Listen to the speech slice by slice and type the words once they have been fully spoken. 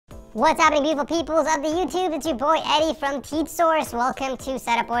What's happening, beautiful peoples of the YouTube? It's your boy Eddie from TechSource. Welcome to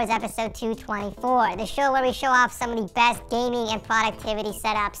Setup Wars episode 224, the show where we show off some of the best gaming and productivity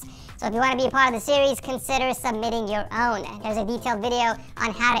setups. So if you want to be a part of the series, consider submitting your own. There's a detailed video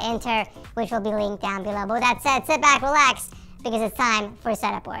on how to enter, which will be linked down below. But with that said, sit back, relax, because it's time for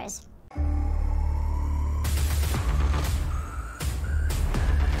Setup Wars.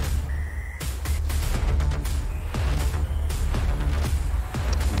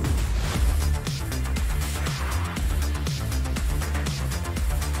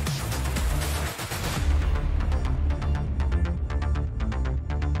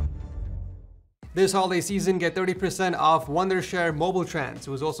 This holiday season, get 30% off Wondershare MobileTrans,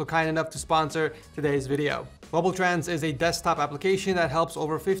 who was also kind enough to sponsor today's video. MobileTrans is a desktop application that helps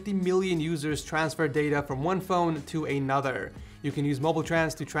over 50 million users transfer data from one phone to another. You can use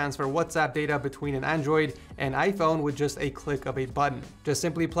MobileTrans to transfer WhatsApp data between an Android and iPhone with just a click of a button. Just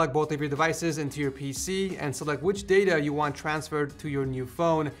simply plug both of your devices into your PC and select which data you want transferred to your new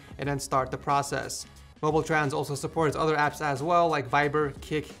phone, and then start the process. MobileTrans also supports other apps as well, like Viber,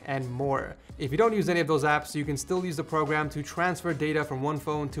 Kik, and more. If you don't use any of those apps, you can still use the program to transfer data from one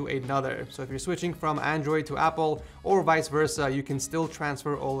phone to another. So if you're switching from Android to Apple or vice versa, you can still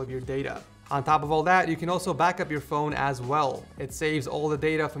transfer all of your data. On top of all that, you can also back up your phone as well. It saves all the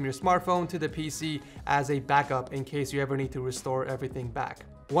data from your smartphone to the PC as a backup in case you ever need to restore everything back.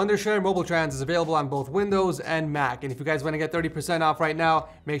 Wondershare MobileTrans is available on both Windows and Mac. And if you guys want to get 30% off right now,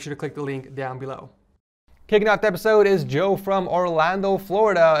 make sure to click the link down below. Kicking off the episode is Joe from Orlando,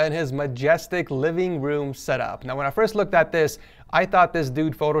 Florida, and his majestic living room setup. Now, when I first looked at this, I thought this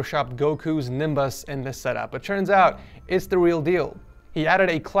dude photoshopped Goku's Nimbus in this setup, but turns out it's the real deal. He added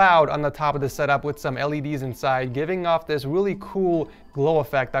a cloud on the top of the setup with some LEDs inside, giving off this really cool glow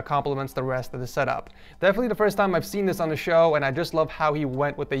effect that complements the rest of the setup. Definitely the first time I've seen this on the show, and I just love how he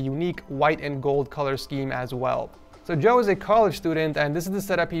went with a unique white and gold color scheme as well. So Joe is a college student, and this is the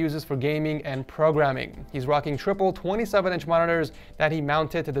setup he uses for gaming and programming. He's rocking triple 27-inch monitors that he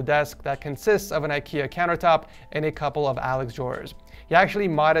mounted to the desk that consists of an IKEA countertop and a couple of Alex drawers. He actually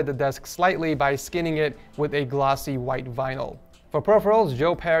modded the desk slightly by skinning it with a glossy white vinyl. For peripherals,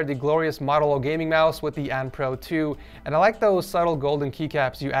 Joe paired the glorious Model O gaming mouse with the Ant Pro 2, and I like those subtle golden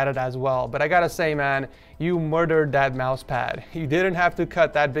keycaps you added as well, but I gotta say, man, you murdered that mouse pad. You didn't have to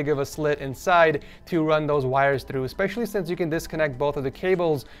cut that big of a slit inside to run those wires through, especially since you can disconnect both of the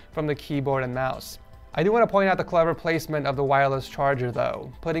cables from the keyboard and mouse. I do want to point out the clever placement of the wireless charger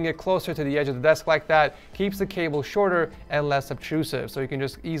though. Putting it closer to the edge of the desk like that keeps the cable shorter and less obtrusive, so you can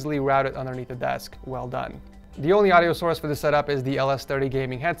just easily route it underneath the desk. Well done. The only audio source for this setup is the LS30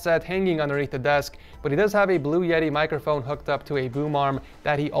 gaming headset hanging underneath the desk, but he does have a Blue Yeti microphone hooked up to a boom arm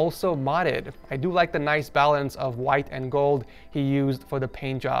that he also modded. I do like the nice balance of white and gold he used for the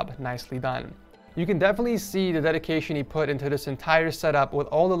paint job. Nicely done. You can definitely see the dedication he put into this entire setup with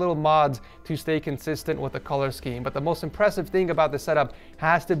all the little mods to stay consistent with the color scheme. But the most impressive thing about the setup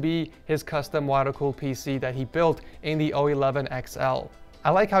has to be his custom water-cooled PC that he built in the O11 XL. I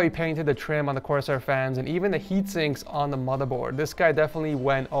like how he painted the trim on the Corsair fans and even the heat sinks on the motherboard. This guy definitely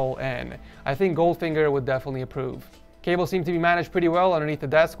went all in. I think Goldfinger would definitely approve. Cables seem to be managed pretty well underneath the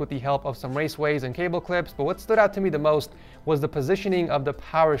desk with the help of some raceways and cable clips, but what stood out to me the most was the positioning of the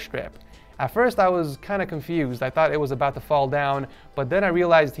power strip. At first I was kind of confused. I thought it was about to fall down, but then I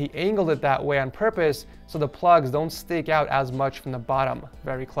realized he angled it that way on purpose so the plugs don't stick out as much from the bottom.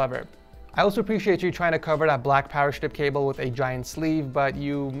 Very clever. I also appreciate you trying to cover that black power strip cable with a giant sleeve, but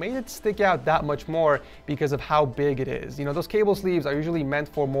you made it stick out that much more because of how big it is. You know, those cable sleeves are usually meant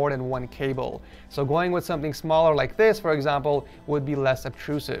for more than one cable. So going with something smaller like this, for example, would be less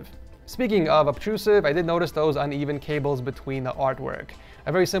obtrusive. Speaking of obtrusive, I did notice those uneven cables between the artwork.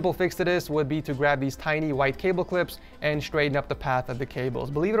 A very simple fix to this would be to grab these tiny white cable clips and straighten up the path of the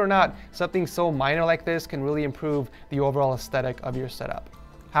cables. Believe it or not, something so minor like this can really improve the overall aesthetic of your setup.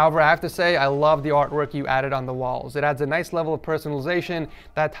 However, I have to say, I love the artwork you added on the walls. It adds a nice level of personalization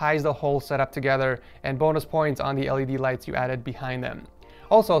that ties the whole setup together, and bonus points on the LED lights you added behind them.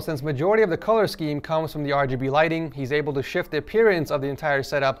 Also, since majority of the color scheme comes from the RGB lighting, he's able to shift the appearance of the entire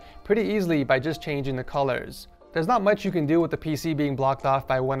setup pretty easily by just changing the colors. There's not much you can do with the PC being blocked off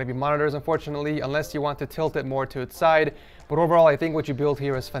by one of your monitors, unfortunately, unless you want to tilt it more to its side. But overall, I think what you built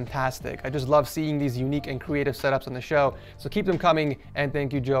here is fantastic. I just love seeing these unique and creative setups on the show, so keep them coming, and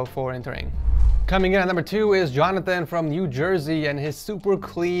thank you, Joe, for entering. Coming in at number 2 is Jonathan from New Jersey and his super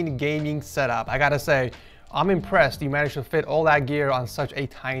clean gaming setup. I gotta say, I'm impressed you managed to fit all that gear on such a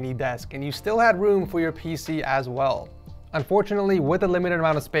tiny desk, and you still had room for your PC as well. Unfortunately, with a limited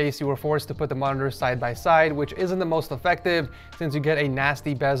amount of space, you were forced to put the monitors side by side, which isn't the most effective since you get a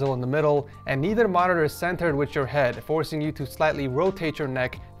nasty bezel in the middle, and neither monitor is centered with your head, forcing you to slightly rotate your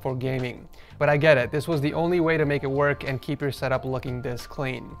neck for gaming. But I get it, this was the only way to make it work and keep your setup looking this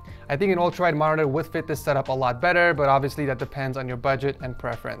clean. I think an ultrawide monitor would fit this setup a lot better, but obviously that depends on your budget and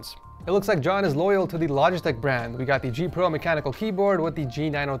preference. It looks like John is loyal to the Logitech brand. We got the G Pro mechanical keyboard with the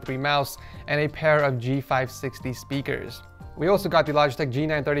G903 mouse and a pair of G560 speakers. We also got the Logitech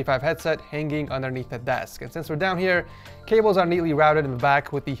G935 headset hanging underneath the desk. And since we're down here, cables are neatly routed in the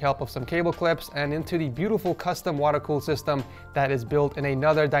back with the help of some cable clips and into the beautiful custom water-cooled system that is built in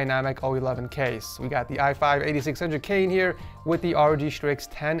another dynamic O11 case. We got the i5 8600K in here with the ROG Strix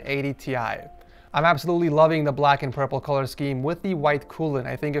 1080 Ti. I'm absolutely loving the black and purple color scheme with the white coolant.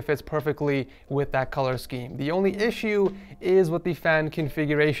 I think it fits perfectly with that color scheme. The only issue is with the fan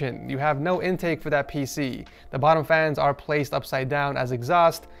configuration. You have no intake for that PC. The bottom fans are placed upside down as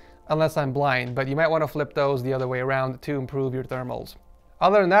exhaust, unless I'm blind, but you might want to flip those the other way around to improve your thermals.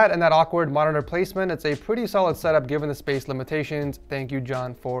 Other than that, and that awkward monitor placement, it's a pretty solid setup given the space limitations. Thank you,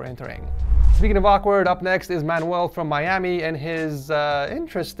 John, for entering. Speaking of awkward, up next is Manuel from Miami and his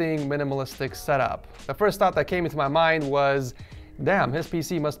interesting minimalistic setup. The first thought that came into my mind was, damn, his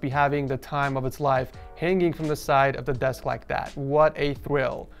PC must be having the time of its life hanging from the side of the desk like that. What a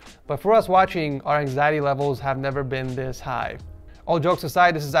thrill. But for us watching, our anxiety levels have never been this high. All jokes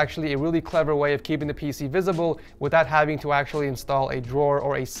aside, this is actually a really clever way of keeping the PC visible without having to actually install a drawer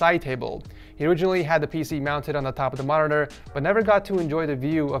or a side table. He originally had the PC mounted on the top of the monitor, but never got to enjoy the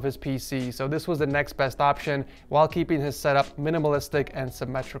view of his PC, so this was the next best option while keeping his setup minimalistic and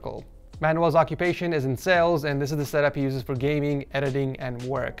symmetrical. Manuel's occupation is in sales, and this is the setup he uses for gaming, editing, and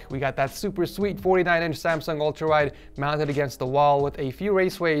work. We got that super sweet 49-inch Samsung Ultrawide mounted against the wall with a few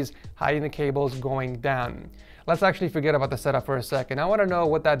raceways hiding the cables going down. Let's actually forget about the setup for a second. I want to know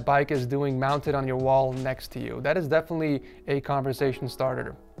what that bike is doing mounted on your wall next to you. That is definitely a conversation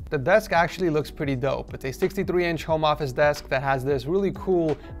starter. The desk actually looks pretty dope. It's a 63-inch home office desk that has this really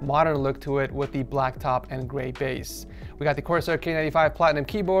cool modern look to it with the black top and gray base. We got the Corsair K95 Platinum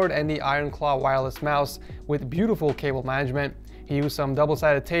keyboard and the Iron Claw wireless mouse with beautiful cable management. He used some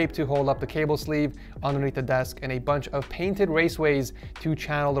double-sided tape to hold up the cable sleeve underneath the desk and a bunch of painted raceways to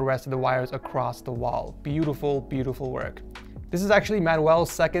channel the rest of the wires across the wall. Beautiful, beautiful work. This is actually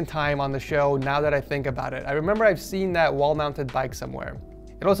Manuel's second time on the show now that I think about it. I remember I've seen that wall-mounted bike somewhere.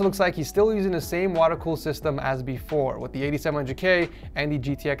 It also looks like he's still using the same water-cooled system as before with the 8700K and the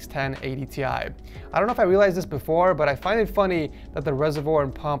GTX 1080 Ti. I don't know if I realized this before, but I find it funny that the reservoir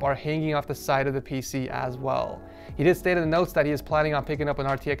and pump are hanging off the side of the PC as well. He did state in the notes that he is planning on picking up an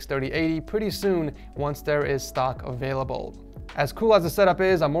RTX 3080 pretty soon once there is stock available. As cool as the setup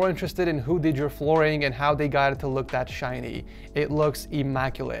is, I'm more interested in who did your flooring and how they got it to look that shiny. It looks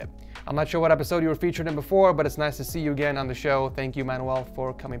immaculate. I'm not sure what episode you were featured in before, but it's nice to see you again on the show. Thank you, Manuel,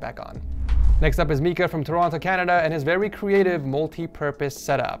 for coming back on. Next up is Micha from Toronto, Canada, and his very creative multi-purpose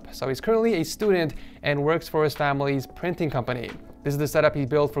setup. So he's currently a student and works for his family's printing company. This is the setup he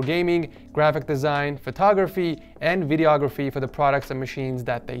built for gaming, graphic design, photography, and videography for the products and machines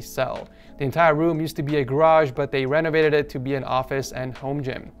that they sell. The entire room used to be a garage, but they renovated it to be an office and home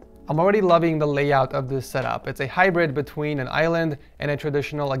gym. I'm already loving the layout of this setup. It's a hybrid between an island and a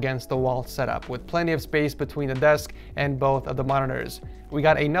traditional against-the-wall setup, with plenty of space between the desk and both of the monitors. We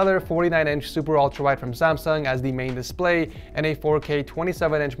got another 49-inch Super Ultrawide from Samsung as the main display, and a 4K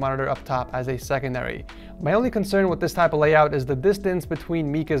 27-inch monitor up top as a secondary. My only concern with this type of layout is the distance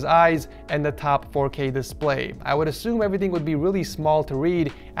between Micha's eyes and the top 4K display. I would assume everything would be really small to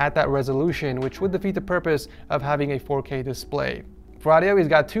read at that resolution, which would defeat the purpose of having a 4K display. For audio, he's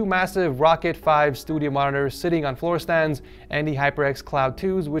got two massive Rocket 5 studio monitors sitting on floor stands and the HyperX Cloud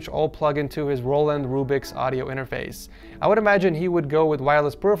 2s, which all plug into his Roland Rubix audio interface. I would imagine he would go with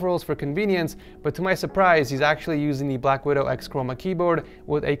wireless peripherals for convenience, but to my surprise, he's actually using the Blackwidow X Chroma keyboard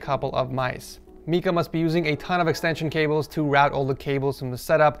with a couple of mice. Micha must be using a ton of extension cables to route all the cables from the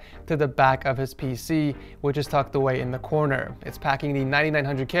setup to the back of his PC, which is tucked away in the corner. It's packing the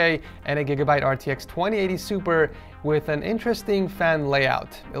 9900K and a Gigabyte RTX 2080 Super with an interesting fan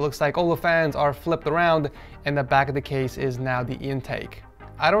layout. It looks like all the fans are flipped around and the back of the case is now the intake.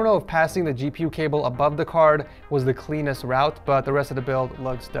 I don't know if passing the GPU cable above the card was the cleanest route, but the rest of the build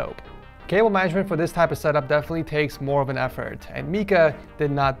looks dope. Cable management for this type of setup definitely takes more of an effort, and Micha did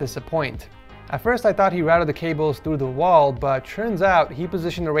not disappoint. At first I thought he routed the cables through the wall, but turns out he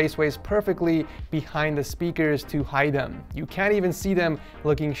positioned the raceways perfectly behind the speakers to hide them. You can't even see them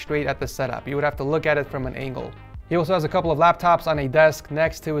looking straight at the setup. You would have to look at it from an angle. He also has a couple of laptops on a desk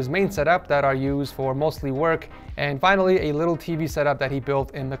next to his main setup that are used for mostly work, and finally a little TV setup that he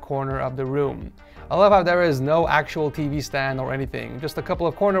built in the corner of the room. I love how there is no actual TV stand or anything, just a couple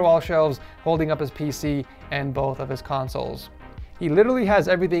of corner wall shelves holding up his PC and both of his consoles. He literally has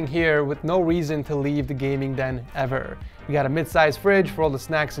everything here with no reason to leave the gaming den ever. We got a mid-sized fridge for all the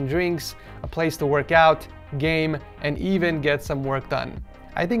snacks and drinks, a place to work out, game, and even get some work done.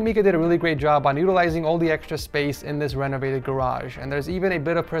 I think Micha did a really great job on utilizing all the extra space in this renovated garage, and there's even a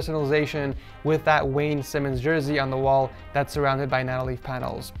bit of personalization with that Wayne Simmons jersey on the wall that's surrounded by nanoleaf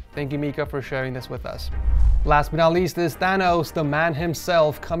panels. Thank you, Micha, for sharing this with us. Last but not least is Thanos, the man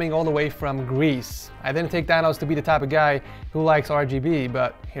himself, coming all the way from Greece. I didn't take Thanos to be the type of guy who likes RGB,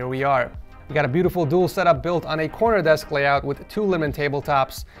 but here we are. We got a beautiful dual setup built on a corner desk layout with 2 lemon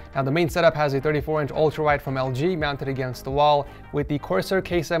tabletops. Now the main setup has a 34-inch Ultrawide from LG mounted against the wall with the Corsair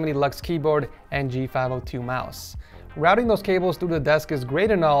K70 Lux keyboard and G502 mouse. Routing those cables through the desk is great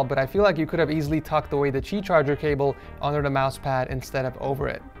and all, but I feel like you could have easily tucked away the Qi charger cable under the mouse pad instead of over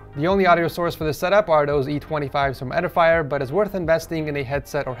it. The only audio source for this setup are those E25s from Edifier, but it's worth investing in a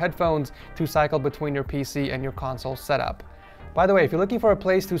headset or headphones to cycle between your PC and your console setup. By the way, if you're looking for a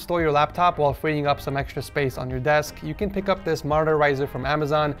place to store your laptop while freeing up some extra space on your desk, you can pick up this monitor riser from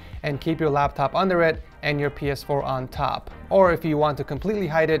Amazon and keep your laptop under it and your PS4 on top. Or if you want to completely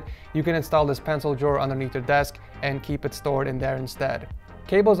hide it, you can install this pencil drawer underneath your desk and keep it stored in there instead.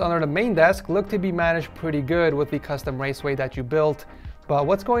 Cables under the main desk look to be managed pretty good with the custom raceway that you built, but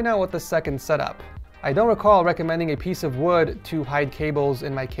what's going on with the second setup? I don't recall recommending a piece of wood to hide cables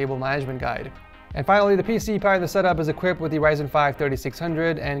in my cable management guide. And finally, the PC part of the setup is equipped with the Ryzen 5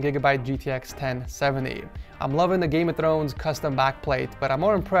 3600 and Gigabyte GTX 1070. I'm loving the Game of Thrones custom backplate, but I'm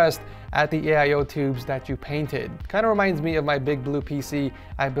more impressed at the AIO tubes that you painted. Kind of reminds me of my big blue PC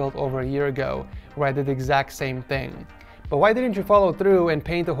I built over a year ago, where I did the exact same thing. But why didn't you follow through and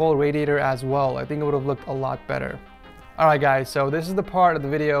paint the whole radiator as well? I think it would have looked a lot better. Alright guys, so this is the part of the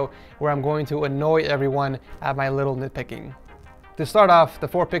video where I'm going to annoy everyone at my little nitpicking. To start off, the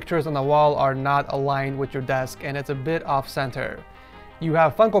 4 pictures on the wall are not aligned with your desk and it's a bit off center. You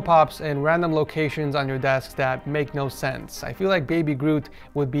have Funko Pops in random locations on your desk that make no sense. I feel like Baby Groot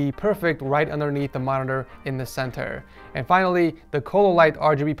would be perfect right underneath the monitor in the center. And finally, the Colo Light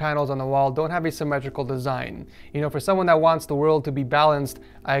RGB panels on the wall don't have a symmetrical design. You know, for someone that wants the world to be balanced,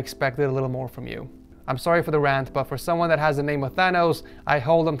 I expected a little more from you. I'm sorry for the rant, but for someone that has the name of Thanos, I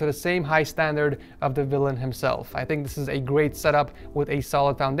hold him to the same high standard of the villain himself. I think this is a great setup with a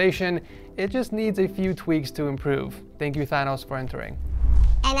solid foundation. It just needs a few tweaks to improve. Thank you, Thanos, for entering.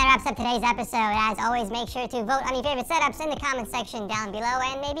 And that wraps up today's episode. As always, make sure to vote on your favorite setups in the comment section down below,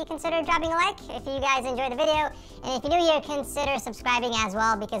 and maybe consider dropping a like if you guys enjoyed the video. And if you're new here, consider subscribing as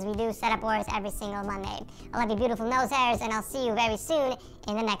well, because we do setup wars every single Monday. I love you beautiful nose hairs, and I'll see you very soon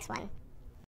in the next one.